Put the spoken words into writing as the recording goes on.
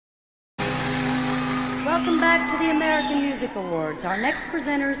Welcome back to the American Music Awards. Our next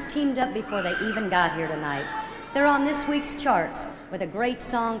presenters teamed up before they even got here tonight. They're on this week's charts with a great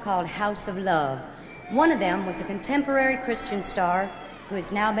song called House of Love. One of them was a contemporary Christian star who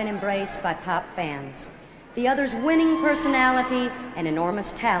has now been embraced by pop fans. The other's winning personality and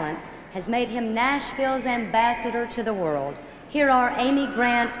enormous talent has made him Nashville's ambassador to the world. Here are Amy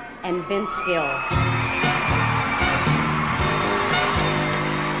Grant and Vince Gill.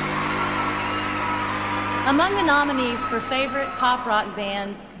 Among the nominees for favorite pop rock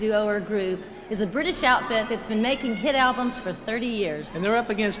band, duo, or group is a British outfit that's been making hit albums for 30 years. And they're up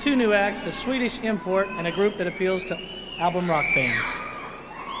against two new acts, a Swedish import and a group that appeals to album rock fans.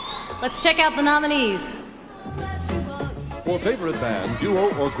 Let's check out the nominees. For favorite band,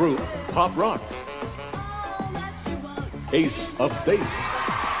 duo, or group, pop rock. Ace of Base.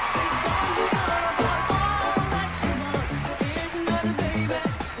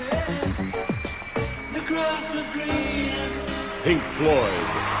 Pink Floyd.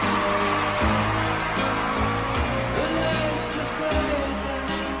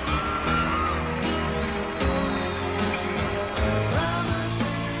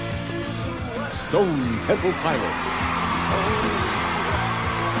 Stone Temple Pilots.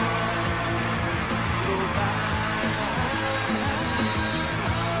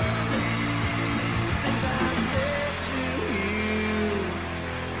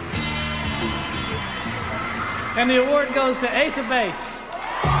 And the award goes to Ace of Base.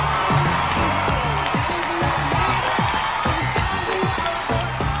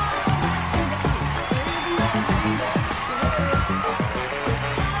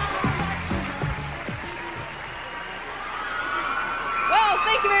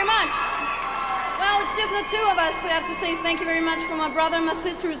 Thank you very much. Well, it's just the two of us who have to say thank you very much for my brother and my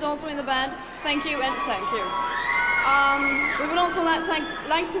sister who's also in the band. Thank you and thank you. We would also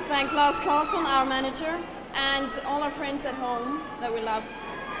like to thank Lars Carlson, our manager, and all our friends at home that we love.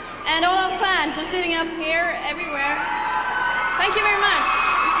 And all our fans who are sitting up here everywhere. Thank you very much.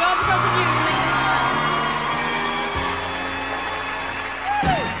 It's all because of you.